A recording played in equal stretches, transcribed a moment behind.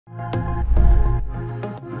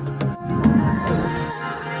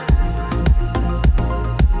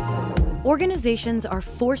Organizations are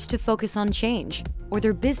forced to focus on change, or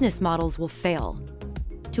their business models will fail.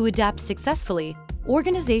 To adapt successfully,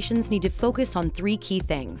 organizations need to focus on three key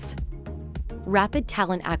things: rapid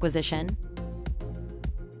talent acquisition,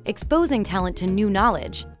 exposing talent to new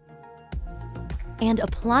knowledge, and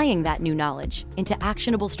applying that new knowledge into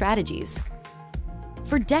actionable strategies.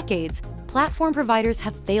 For decades, platform providers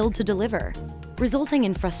have failed to deliver, resulting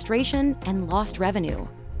in frustration and lost revenue.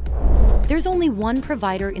 There's only one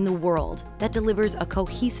provider in the world that delivers a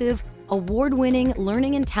cohesive, award-winning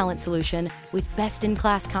learning and talent solution with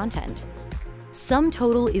best-in-class content.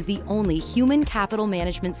 SumTotal is the only human capital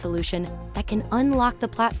management solution that can unlock the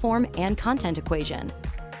platform and content equation,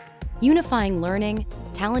 unifying learning,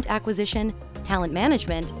 talent acquisition, talent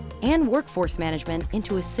management, and workforce management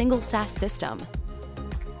into a single SaaS system.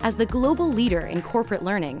 As the global leader in corporate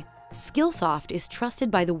learning, Skillsoft is trusted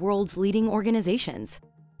by the world's leading organizations,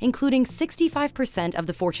 including 65% of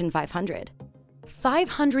the Fortune 500.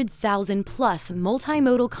 500,000 plus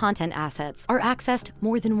multimodal content assets are accessed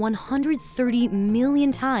more than 130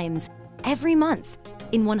 million times every month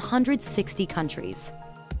in 160 countries.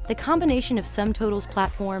 The combination of SumTotal's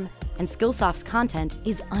platform and Skillsoft's content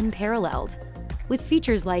is unparalleled, with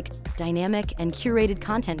features like dynamic and curated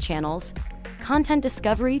content channels, content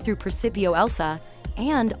discovery through Percipio Elsa,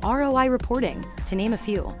 and ROI reporting, to name a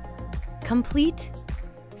few. Complete,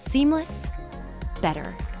 seamless,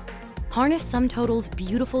 better. Harness SumTotal's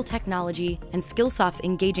beautiful technology and Skillsoft's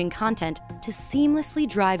engaging content to seamlessly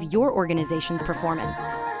drive your organization's performance.